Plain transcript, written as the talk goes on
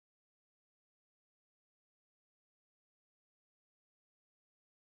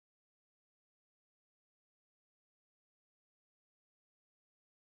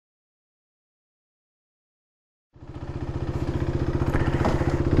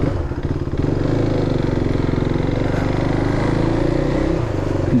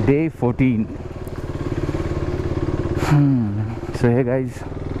Day 14. So hey guys,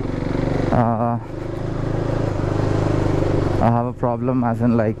 I have a problem, as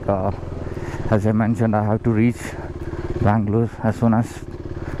in like as I mentioned, I have to reach Bangalore as soon as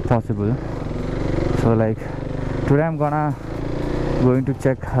possible. So like today I'm going to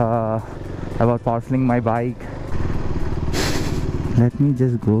check about parceling my bike. Let me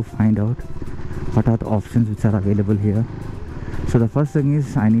just go find out what are the options which are available here. So the first thing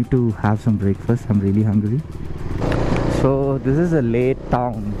is I need to have some breakfast. I'm really hungry. So this is a Leh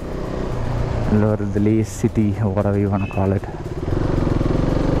town, or the Leh city, or whatever you want to call it.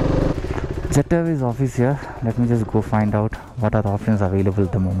 Jet Airways office here. Let me just go find out what are the options available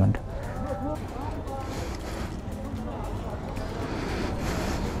at the moment.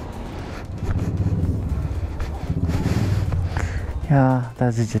 Yeah,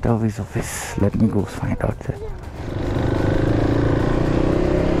 that's the Jet Airways office. Let me go find out there.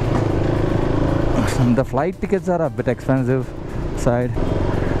 The flight tickets are a bit expensive side.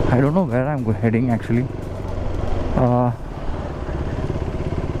 I don't know where I'm heading actually.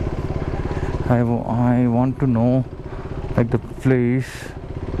 I want to know like the place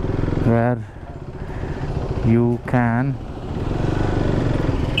where you can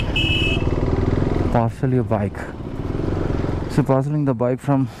parcel your bike. So parceling the bike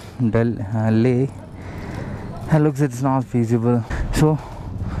from Leh, looks it's not feasible. So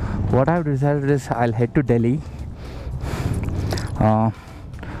what I've decided is I'll head to Delhi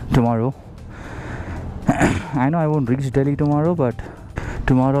tomorrow. I know I won't reach Delhi tomorrow, but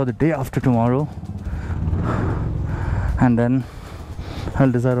tomorrow, the day after tomorrow, and then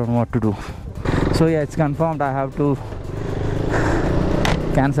I'll decide on what to do. So yeah, it's confirmed I have to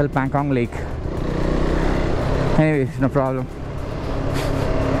cancel Pangong Lake. Anyways, no problem.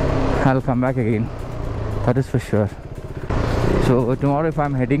 I'll come back again, that is for sure. So tomorrow if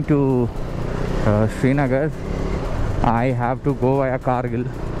I'm heading to Srinagar, I have to go via Kargil,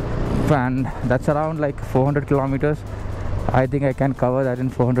 and that's around like 400 kilometers. I think I can cover that in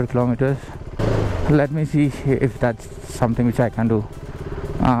 400 kilometers. Let me see if that's something which I can do.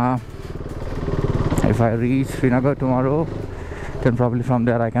 If I reach Srinagar tomorrow, then probably from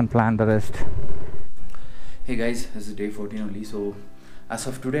there I can plan the rest. Hey guys, this is day 14 only. So as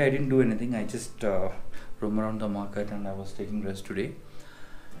of today I didn't do anything. I just roam around the market and I was taking rest today.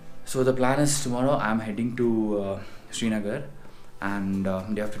 So the plan is tomorrow I'm heading to Srinagar, and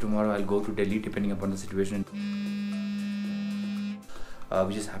day after tomorrow I'll go to Delhi, depending upon the situation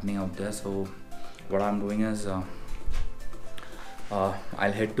which is happening out there. So what I'm doing is I'll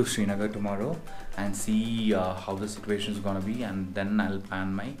head to Srinagar tomorrow and see how the situation is gonna be, and then I'll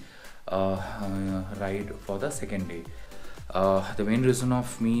plan my ride for the second day. The main reason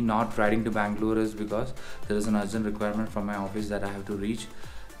of me not riding to Bangalore is because there is an urgent requirement from my office that I have to reach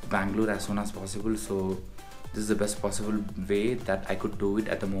Bangalore as soon as possible. So this is the best possible way that I could do it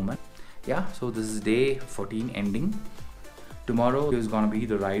at the moment. Yeah, so this is day 14 ending. Tomorrow is gonna be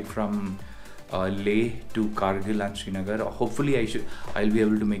the ride from Leh to Kargil and Srinagar. Hopefully I'll be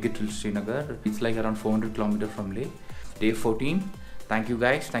able to make it till Srinagar. It's like around 400 kilometers from Leh. Day 14. Thank you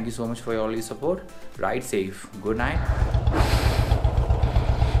guys. Thank you so much for all your support. Ride safe. Good night.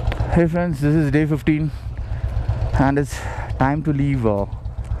 Hey friends, this is day 15 and it's time to leave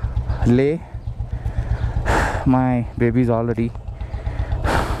Leh. My baby's already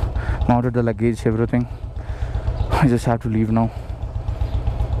mounted the luggage, everything. I just have to leave now.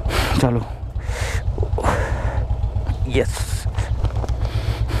 Chalo. Yes.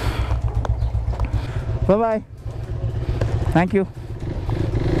 Bye bye. Thank you.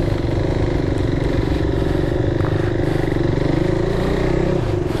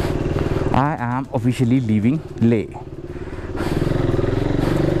 I am officially leaving Leh.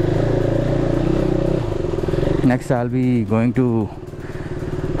 Next I'll be going to,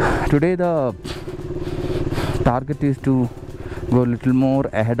 today the target is to go a little more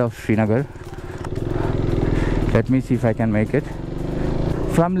ahead of Srinagar. Let me see if I can make it.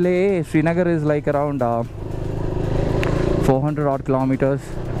 From Leh, Srinagar is like around 400 odd kilometers,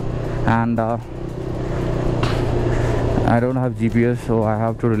 and I don't have GPS, so I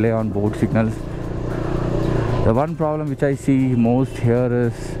have to rely on board signals. The one problem which I see most here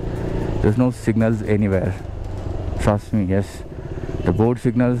is there's no signals anywhere. Trust me, yes, the board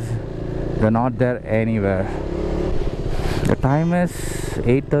signals, they're not there anywhere. The time is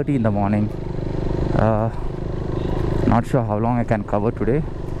 8:30 in the morning. Not sure how long I can cover today,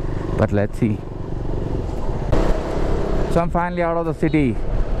 but let's see. So I'm finally out of the city.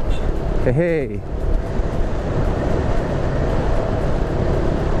 Hey.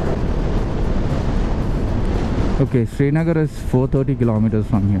 Okay, Srinagar is 430 kilometers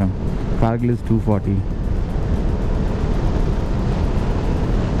from here. Kargil is 240.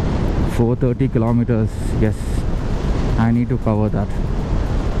 430 kilometers. Yes, I need to cover that.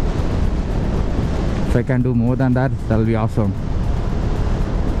 If I can do more than that, that'll be awesome.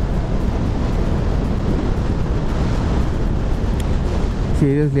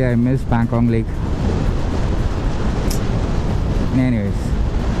 Seriously, I miss Pangong Lake. Anyways,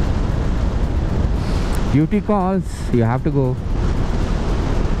 duty calls, you have to go.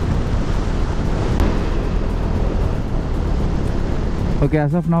 Okay,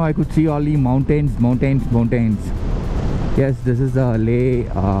 as of now I could see only mountains. Yes, this is the Leh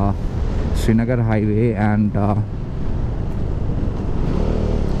Srinagar highway, and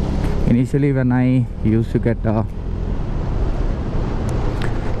initially when I used to get to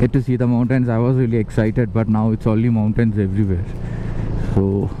see the mountains, I was really excited, but now it's only mountains everywhere.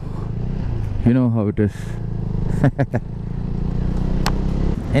 So you know how it is.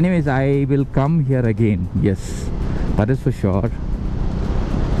 Anyways, I will come here again. Yes, that is for sure.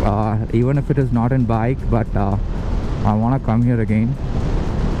 Even if it is not in bike, but I want to come here again.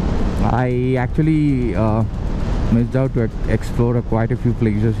 I actually missed out to explore quite a few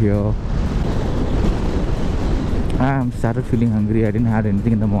places here. I started feeling hungry. I didn't have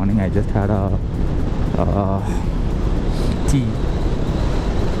anything in the morning. I just had a tea.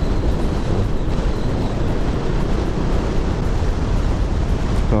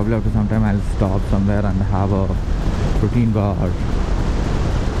 Probably after some time I'll stop somewhere and have a protein bar.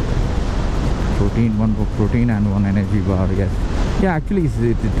 One protein and one energy bar. Yes. Yeah, actually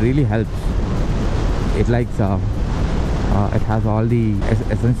it really helps. It likes it has all the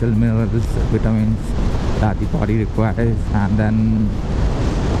essential minerals, vitamins that the body requires, and then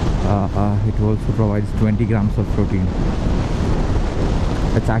it also provides 20 grams of protein.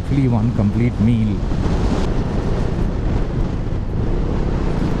 It's actually one complete meal.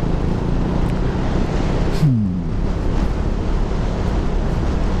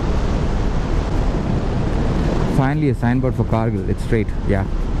 Finally a signboard for Kargil. It's straight, yeah.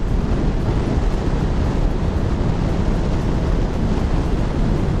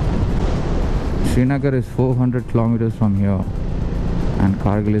 Srinagar is 400 kilometers from here, and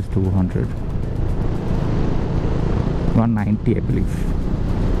Kargil is 200. 190, I believe.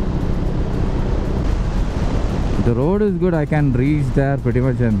 The road is good. I can reach there pretty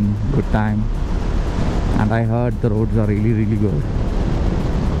much in good time, and I heard the roads are really good.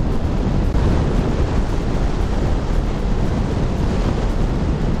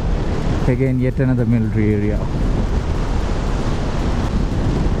 Again, yet another military area.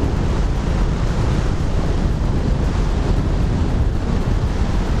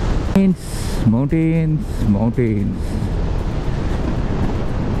 Mountains.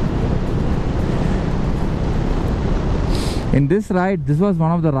 In this ride, this was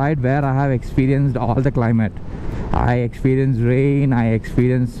one of the rides where I have experienced all the climate. I experienced rain, I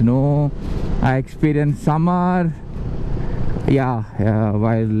experienced snow, I experienced summer. Yeah,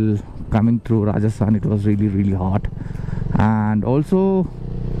 while coming through Rajasthan, it was really hot. And also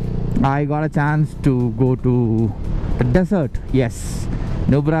I got a chance to go to the desert. Yes,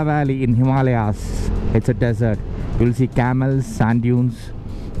 Nubra Valley in Himalayas. It's a desert. You'll see camels, sand dunes,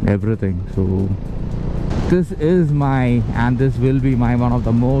 everything. So this is and this will be one of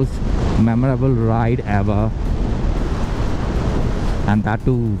the most memorable ride ever. And that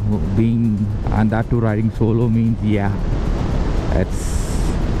too riding solo means, yeah, it's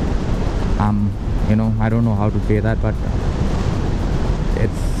you know, I don't know how to say that, but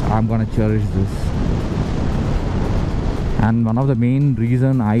I'm gonna cherish this. And one of the main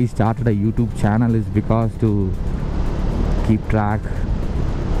reason I started a YouTube channel is because to keep track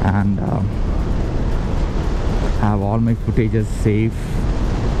and have all my footages safe,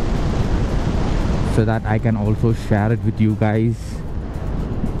 so that I can also share it with you guys.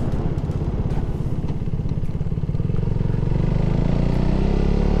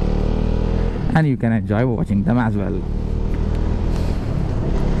 And you can enjoy watching them as well.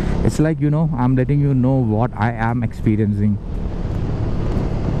 It's like, you know, I'm letting you know what I am experiencing.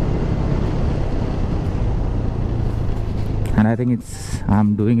 And I think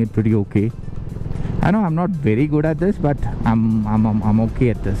I'm doing it pretty okay. I know I'm not very good at this, but I'm okay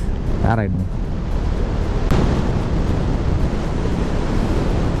at this. That I know.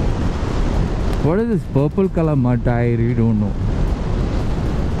 What is this purple color mud? I really don't know.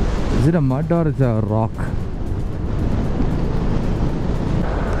 Is it a mud or is it a rock?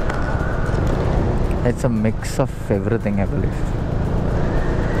 It's a mix of everything, I believe.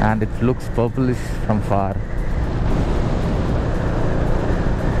 And it looks purplish from far.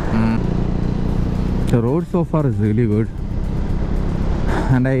 The road so far is really good,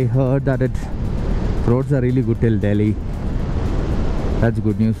 and I heard that roads are really good till Delhi. That's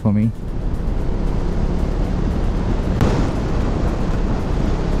good news for me.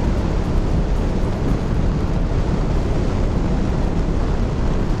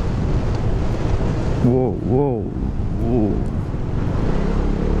 Whoa, whoa, whoa.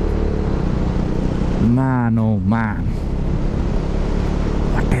 Man, oh man.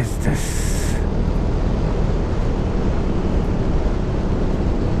 What is this?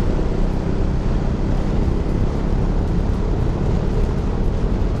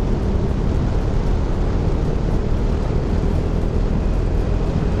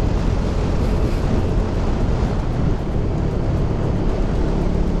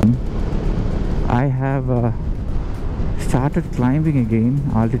 I have started climbing again,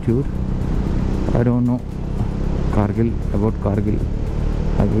 altitude. I don't know Kargil, about Kargil,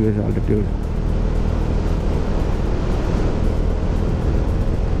 how big is altitude.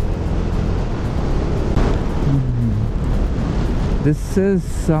 This is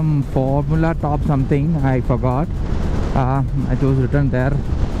some formula top something, I forgot. It was written there.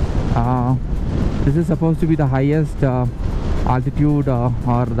 This is supposed to be the highest altitude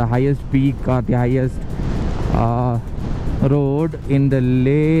or the highest peak or the highest road in the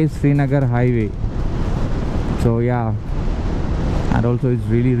Leh Srinagar highway. So yeah, and also it's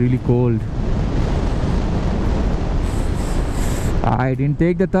really cold. I didn't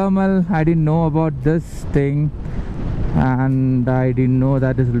take the thermal. I didn't know about this thing, and I didn't know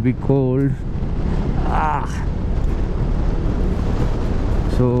that this will be cold.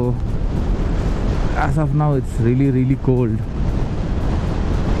 So as of now it's really cold.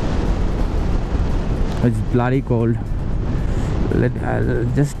 It's bloody cold. I'll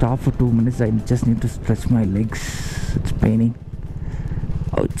just stop for 2 minutes. I just need to stretch my legs. It's paining.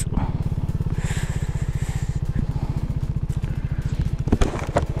 Ouch.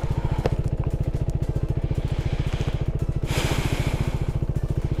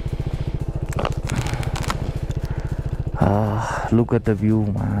 Look at the view,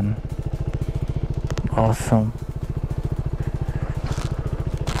 man. Awesome.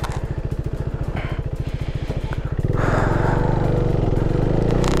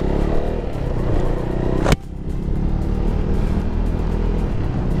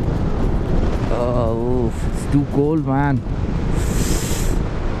 Too cold, man.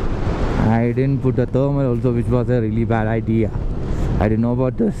 I didn't put the thermal also, which was a really bad idea. I didn't know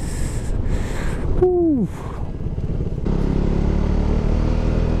about this. Woo.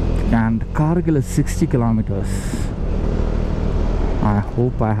 And Kargil is 60 kilometers. I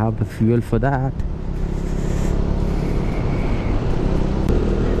hope I have the fuel for that.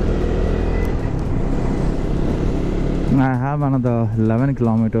 I have another 11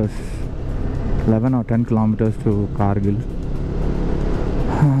 kilometers. 11 or 10 kilometers to Kargil.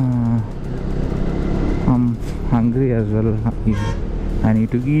 I'm hungry as well. I need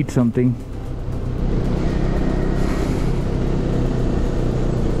to eat something.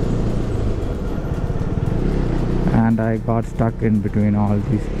 And I got stuck in between all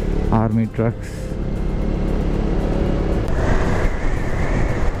these army trucks.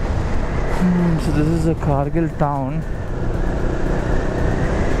 So this is a Kargil town.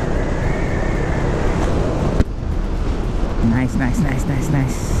 Nice.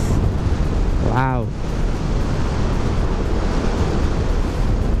 Wow.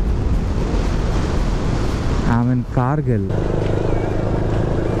 I'm in Kargil.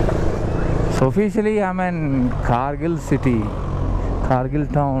 So officially I'm in Kargil city,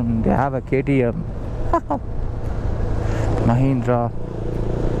 Kargil town. They have a KTM. Mahindra.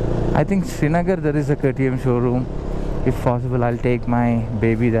 I think Srinagar there is a KTM showroom. If possible, I'll take my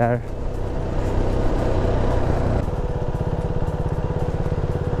baby there.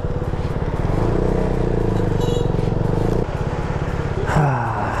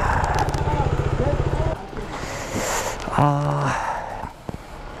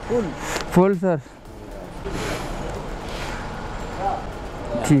 Full sir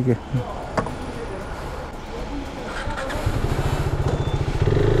ठीक है.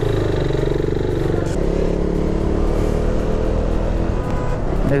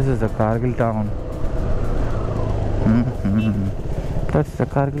 This is the Kargil town. That's the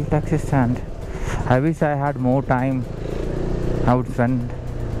Kargil taxi stand. I wish I had more time. I would spend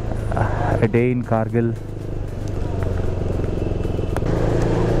a day in Kargil.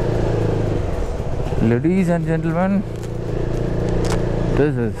 Ladies and gentlemen,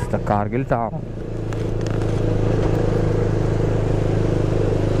 this is the Kargil town.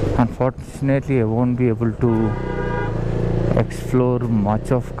 Unfortunately, I won't be able to explore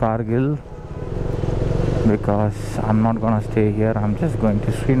much of Kargil because I'm not gonna stay here. I'm just going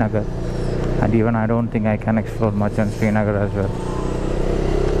to Srinagar, and even I don't think I can explore much in Srinagar as well.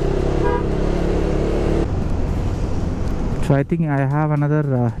 So I think I have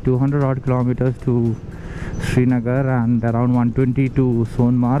another 200 odd kilometers to Srinagar and around 120 to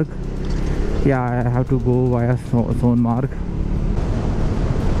Sonmarg. Yeah, I have to go via Sonmarg.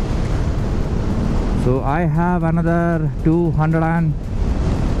 So I have another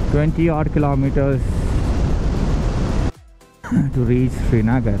 220 odd kilometers to reach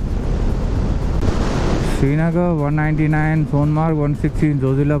Srinagar. Srinagar 199, Sonmarg 116,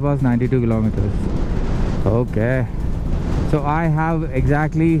 Zojila Pass 92 kilometers. Okay. So I have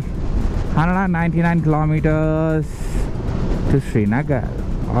exactly 199 kilometers to Srinagar.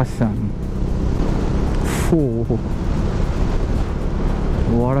 Awesome. Oh,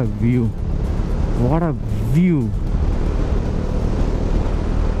 what a view. What a view.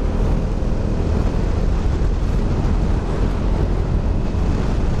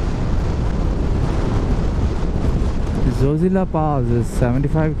 Zojila Pass is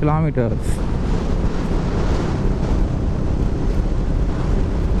 75 kilometers.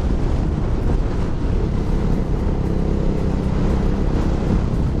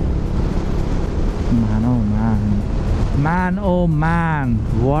 Man, oh man. Man, oh man.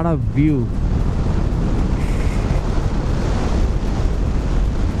 What a view.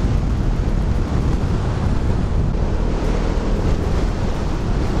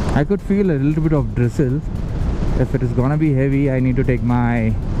 I could feel a little bit of drizzle. If it is gonna be heavy, I need to take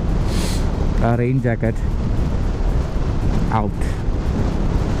my rain jacket out.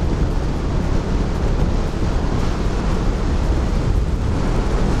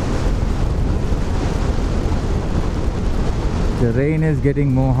 The rain is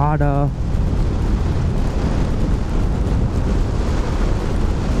getting more harder.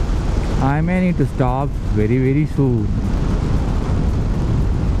 I may need to stop very soon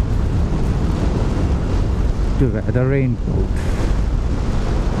to wear the raincoat.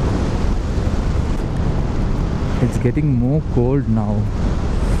 It's getting more cold now.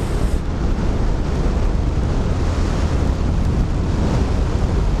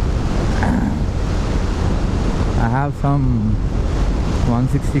 I have some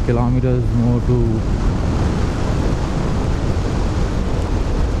 160 kilometers more to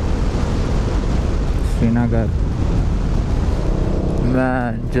Srinagar.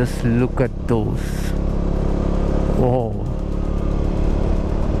 Man, just look at those. Whoa.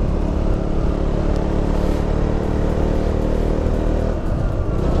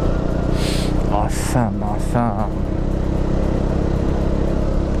 Awesome, awesome.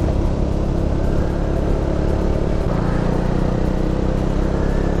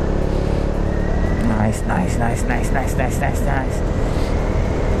 Nice.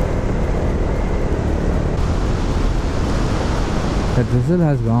 The drizzle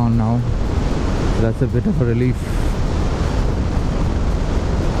has gone now. So that's a bit of a relief.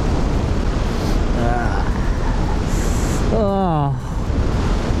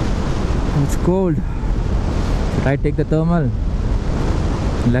 It's cold. Should I take the thermal?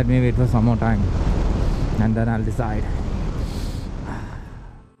 Let me wait for some more time and then I'll decide.